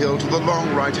up the hill to the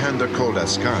long right-hander called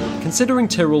Escana. Considering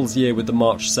Tyrrell's year with the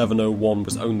March 701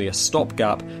 was only a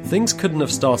stopgap, things couldn't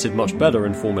have started much better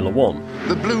in Formula 1.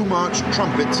 The Blue March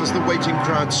trumpets as the waiting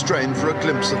crowd strain for a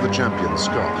glimpse of the champion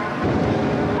Scott.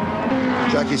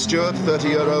 Jackie Stewart,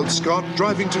 30-year-old Scott,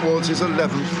 driving towards his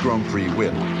 11th Grand Prix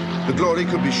win. The glory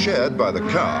could be shared by the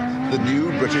car, the new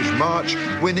British March,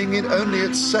 winning in only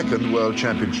its second World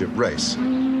Championship race.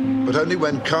 But only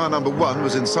when car number 1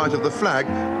 was in sight of the flag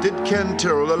did Ken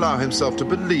Tyrrell allow himself to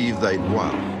believe they'd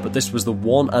won. But this was the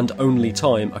one and only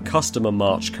time a customer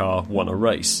March car won a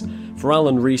race. For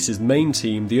Alan Rees's main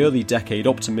team, the early decade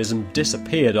optimism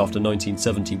disappeared after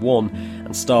 1971,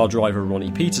 and star driver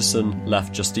Ronnie Peterson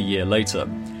left just a year later.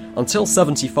 Until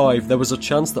 75, there was a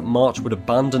chance that March would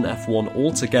abandon F1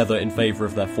 altogether in favour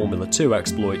of their Formula 2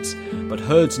 exploits, but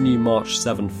Herd's new March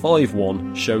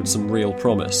 751 showed some real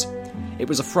promise. It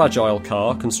was a fragile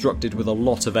car, constructed with a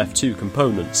lot of F2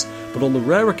 components, but on the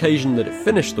rare occasion that it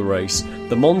finished the race,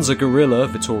 the Monza gorilla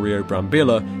Vittorio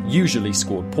Brambilla usually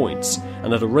scored points,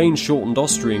 and at a rain-shortened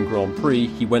Austrian Grand Prix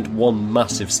he went one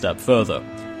massive step further.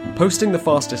 Posting the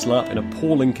fastest lap in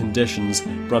appalling conditions,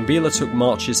 Brambilla took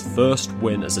March's first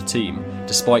win as a team,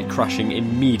 despite crashing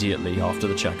immediately after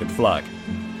the checkered flag.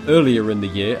 Earlier in the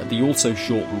year, at the also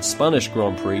shortened Spanish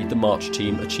Grand Prix, the March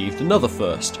team achieved another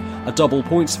first, a double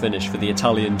points finish for the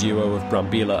Italian duo of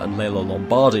Brambilla and Leila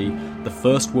Lombardi, the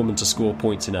first woman to score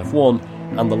points in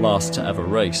F1 and the last to ever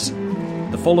race.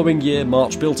 The following year,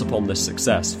 March built upon this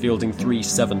success, fielding 3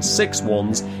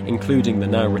 7.61s, including the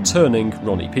now returning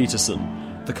Ronnie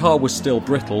Peterson. The car was still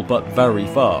brittle but very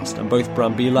fast, and both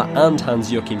Brambilla and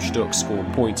Hans-Joachim Stuck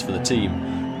scored points for the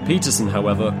team. Peterson,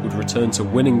 however, would return to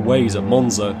winning ways at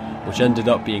Monza, which ended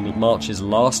up being March's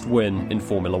last win in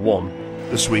Formula 1.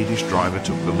 The Swedish driver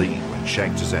took the lead when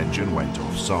Schechter's engine went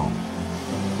off song.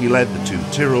 He led the two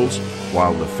Tyrrells,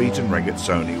 while Laffite and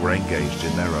Regazzoni were engaged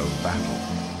in their own battle.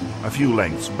 A few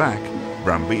lengths back,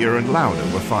 Brambilla and Lauda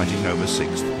were fighting over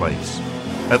 6th place.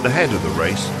 At the head of the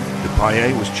race,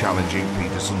 Depailler was challenging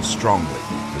Peterson strongly,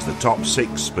 as the top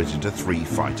 6 split into 3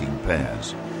 fighting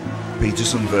pairs.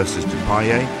 Peterson versus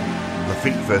Depailler,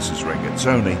 Laffite versus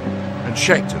Regazzoni, and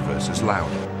Schechter versus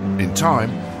Lauda. In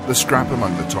time, the scrap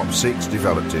among the top 6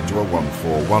 developed into a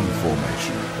 1-4-1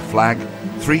 formation. The flag,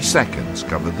 3 seconds,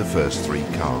 covered the first 3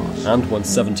 cars. And when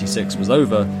 76 was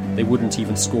over, they wouldn't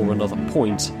even score another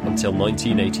point until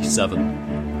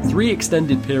 1987. 3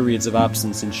 extended periods of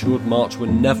absence ensured March were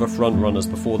never frontrunners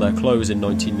before their close in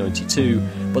 1992,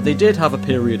 but they did have a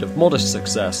period of modest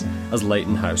success as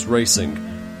Leighton House Racing.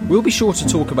 We'll be sure to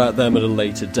talk about them at a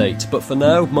later date, but for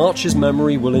now, March's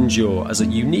memory will endure as a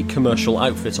unique commercial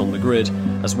outfit on the grid,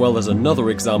 as well as another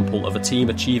example of a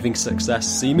team achieving success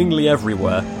seemingly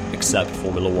everywhere except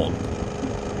Formula 1.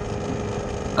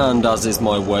 And as is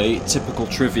my way, typical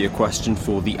trivia question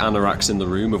for the anoraks in the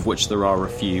room, of which there are a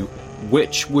few.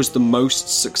 Which was the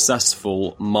most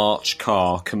successful March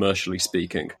car, commercially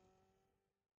speaking?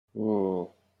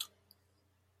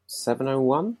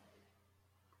 701?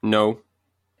 No.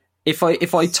 If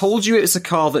I told you it's a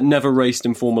car that never raced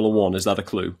in Formula 1, is that a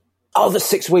clue? Oh, the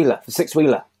six-wheeler.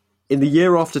 In the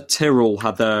year after Tyrrell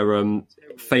had their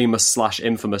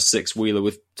famous/infamous six-wheeler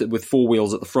with 4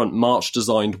 wheels at the front, March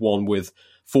designed one with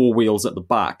 4 wheels at the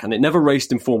back, and it never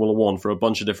raced in Formula 1 for a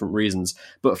bunch of different reasons,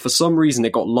 but for some reason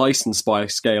it got licensed by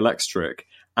Scalextric,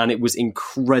 and it was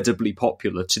incredibly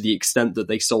popular to the extent that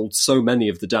they sold so many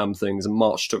of the damn things, and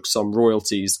March took some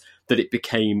royalties, that it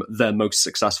became their most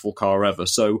successful car ever.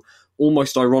 So,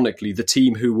 almost ironically, the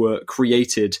team who were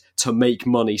created to make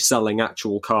money selling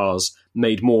actual cars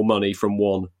made more money from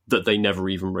one that they never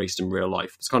even raced in real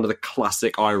life. It's kind of the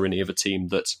classic irony of a team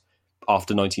that,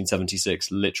 after 1976,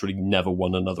 literally never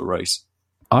won another race.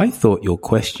 I thought your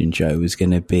question, Joe, was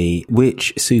going to be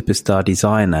which superstar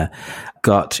designer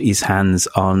got his hands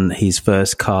on his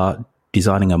first car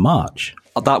designing a March?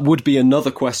 That would be another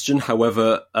question.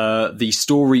 However, the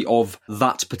story of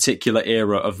that particular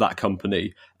era of that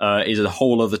company is a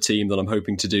whole other team that I'm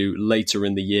hoping to do later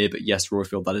in the year. But yes,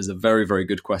 Royfield, that is a very, very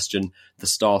good question. The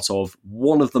start of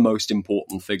one of the most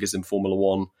important figures in Formula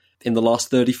 1 in the last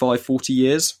 35, 40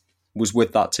 years was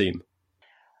with that team.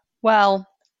 Well,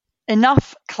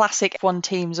 enough classic F1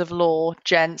 teams of lore,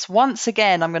 gents. Once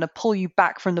again, I'm going to pull you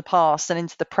back from the past and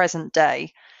into the present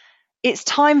day. It's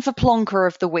time for Plonker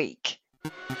of the Week.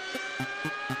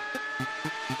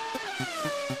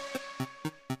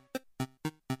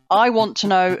 I want to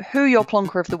know who your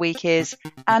Plonker of the Week is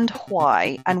and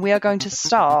why, and we are going to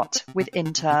start with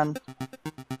Intern.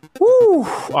 Woo!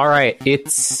 All right,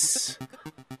 it's...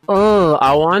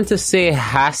 I want to say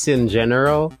Haas in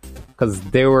general, because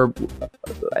they were,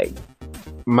 like...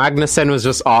 Magnussen was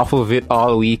just off of it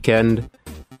all weekend,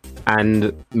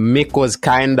 and Mick was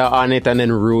kinda on it and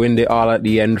then ruined it all at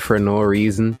the end for no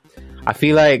reason. I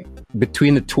feel like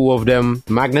between the two of them,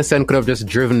 Magnussen could have just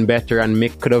driven better and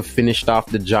Mick could have finished off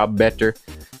the job better.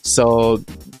 So,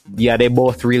 yeah, they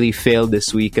both really failed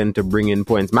this weekend to bring in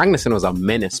points. Magnussen was a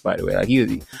menace, by the way. Like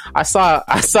I saw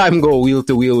him go wheel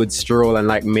to wheel with Stroll and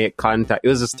like make contact. It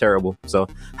was just terrible. So,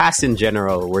 Haas in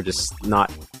general were just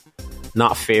not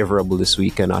favorable this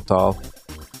weekend at all.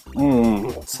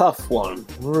 Tough one.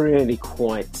 Really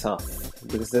quite tough.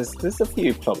 Because there's a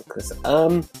few plonkers.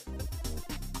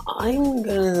 I'm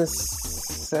gonna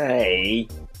say...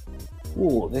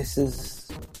 this is...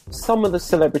 Some of the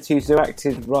celebrities who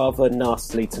acted rather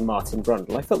nastily to Martin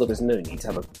Brundle. I felt there was no need to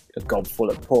have a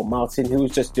gobful at poor Martin, who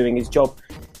was just doing his job.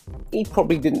 He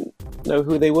probably didn't know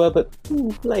who they were, but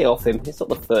lay off him. It's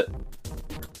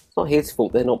not his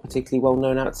fault they're not particularly well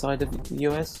known outside of the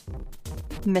US.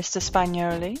 Mr.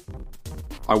 Spagnoli?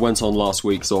 I went on last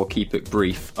week, so I'll keep it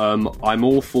brief. I'm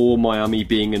all for Miami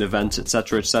being an event,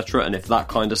 etc., and if that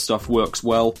kind of stuff works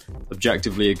well,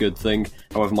 objectively a good thing.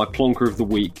 However, my plonker of the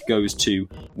week goes to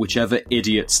whichever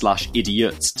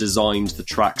idiot/idiots designed the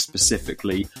track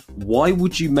specifically. Why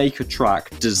would you make a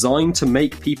track designed to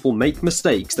make people make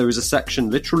mistakes? There is a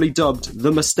section literally dubbed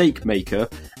The Mistake Maker,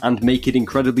 and make it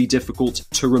incredibly difficult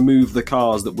to remove the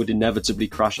cars that would inevitably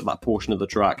crash at that portion of the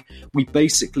track. We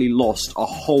basically lost a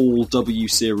whole W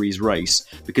Series race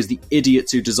because the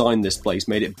idiots who designed this place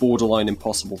made it borderline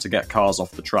impossible to get cars off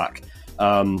the track.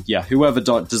 Whoever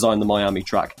designed the Miami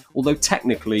track, although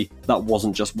technically that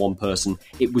wasn't just one person,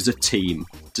 it was a team.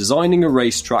 Designing a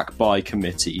racetrack by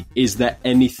committee, is there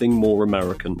anything more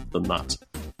American than that?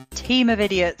 Team of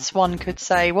idiots, one could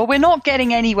say. Well, we're not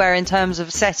getting anywhere in terms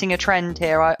of setting a trend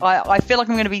here. I feel like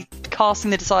I'm going to be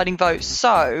casting the deciding vote,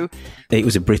 so... It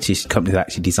was a British company that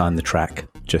actually designed the track,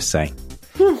 just saying.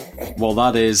 Well,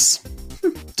 that is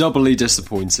doubly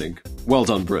disappointing. Well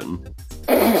done, Britain.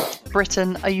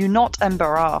 Britain, are you not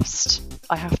embarrassed?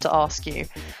 I have to ask you.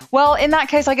 Well, in that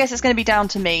case, I guess it's going to be down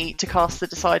to me to cast the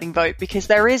deciding vote, because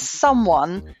there is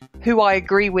someone who I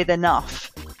agree with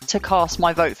enough to cast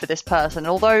my vote for this person.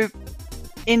 Although,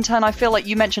 in turn, I feel like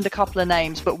you mentioned a couple of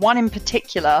names, but one in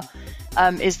particular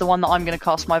is the one that I'm going to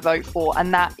cast my vote for,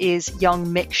 and that is young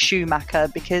Mick Schumacher,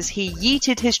 because he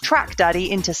yeeted his track daddy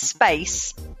into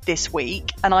space this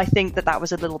week, and I think that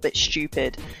was a little bit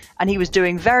stupid. And he was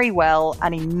doing very well,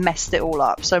 and he messed it all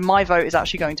up. So my vote is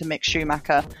actually going to Mick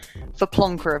Schumacher for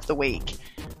Plonker of the Week.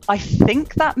 I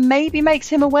think that maybe makes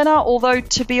him a winner, although,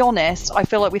 to be honest, I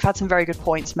feel like we've had some very good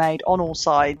points made on all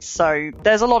sides. So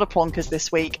there's a lot of plonkers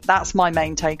this week. That's my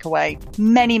main takeaway.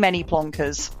 Many, many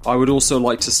plonkers. I would also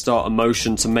like to start a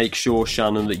motion to make sure,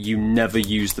 Shannon, that you never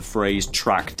use the phrase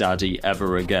track daddy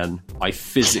ever again. I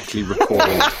physically record.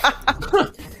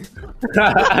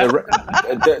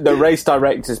 the Race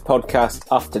Directors podcast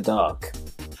After Dark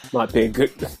might be a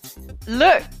good...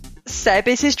 Look, Seb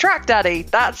is his track daddy.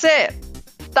 That's it.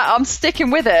 I'm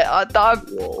sticking with it.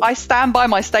 I stand by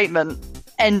my statement.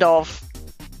 End of.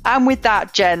 And with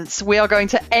that, gents, we are going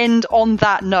to end on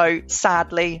that note,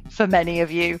 sadly, for many of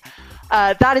you.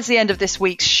 That is the end of this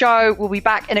week's show. We'll be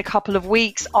back in a couple of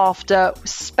weeks after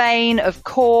Spain, of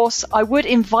course. I would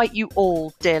invite you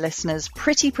all, dear listeners,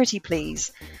 pretty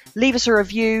please, leave us a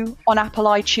review on Apple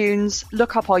iTunes.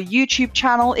 Look up our YouTube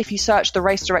channel. If you search the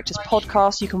Race Directors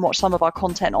Podcast, you can watch some of our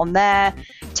content on there.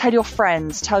 Tell your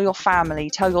friends, tell your family,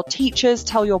 tell your teachers,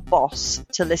 tell your boss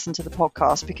to listen to the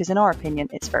podcast, because in our opinion,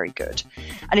 it's very good.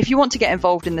 And if you want to get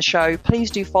involved in the show,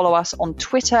 please do follow us on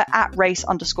Twitter at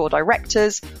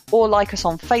race_directors, or like us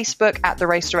on Facebook at the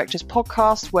Race Directors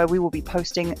Podcast, where we will be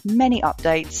posting many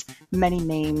updates, many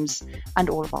memes, and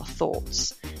all of our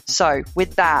thoughts. So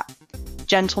with that,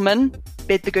 gentlemen,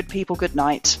 bid the good people good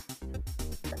night.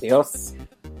 Adios.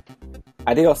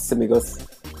 Adios, amigos.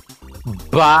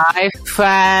 Bye,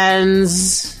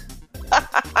 fans.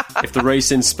 If the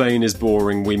race in Spain is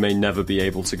boring, we may never be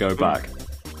able to go back.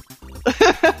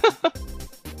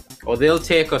 Well, they'll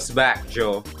take us back,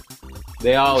 Joe.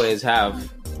 They always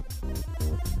have.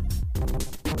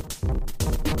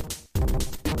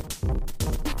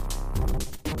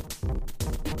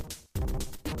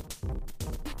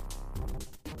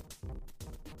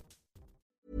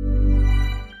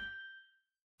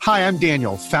 Hi, I'm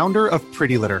Daniel, founder of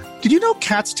Pretty Litter. Did you know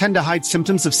cats tend to hide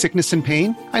symptoms of sickness and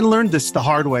pain? I learned this the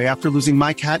hard way after losing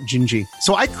my cat, Gingy.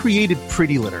 So I created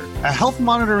Pretty Litter, a health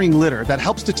monitoring litter that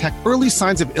helps detect early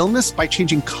signs of illness by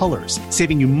changing colors,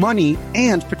 saving you money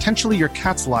and potentially your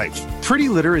cat's life. Pretty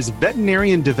Litter is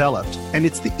veterinarian developed, and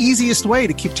it's the easiest way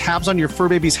to keep tabs on your fur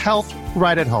baby's health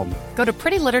right at home. Go to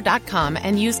prettylitter.com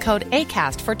and use code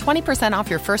ACAST for 20% off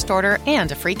your first order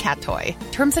and a free cat toy.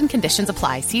 Terms and conditions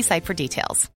apply. See site for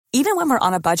details. Even when we're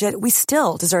on a budget, we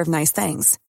still deserve nice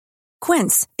things.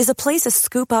 Quince is a place to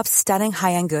scoop up stunning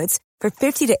high-end goods for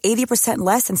 50 to 80%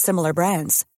 less than similar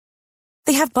brands.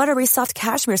 They have buttery soft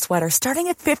cashmere sweaters starting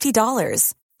at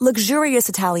 $50, luxurious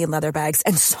Italian leather bags,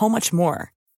 and so much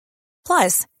more.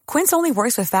 Plus, Quince only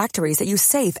works with factories that use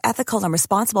safe, ethical, and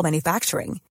responsible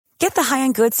manufacturing. Get the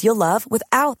high-end goods you'll love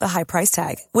without the high price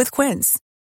tag with Quince.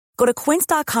 Go to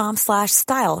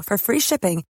quince.com/style for free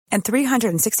shipping and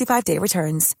 365-day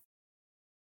returns.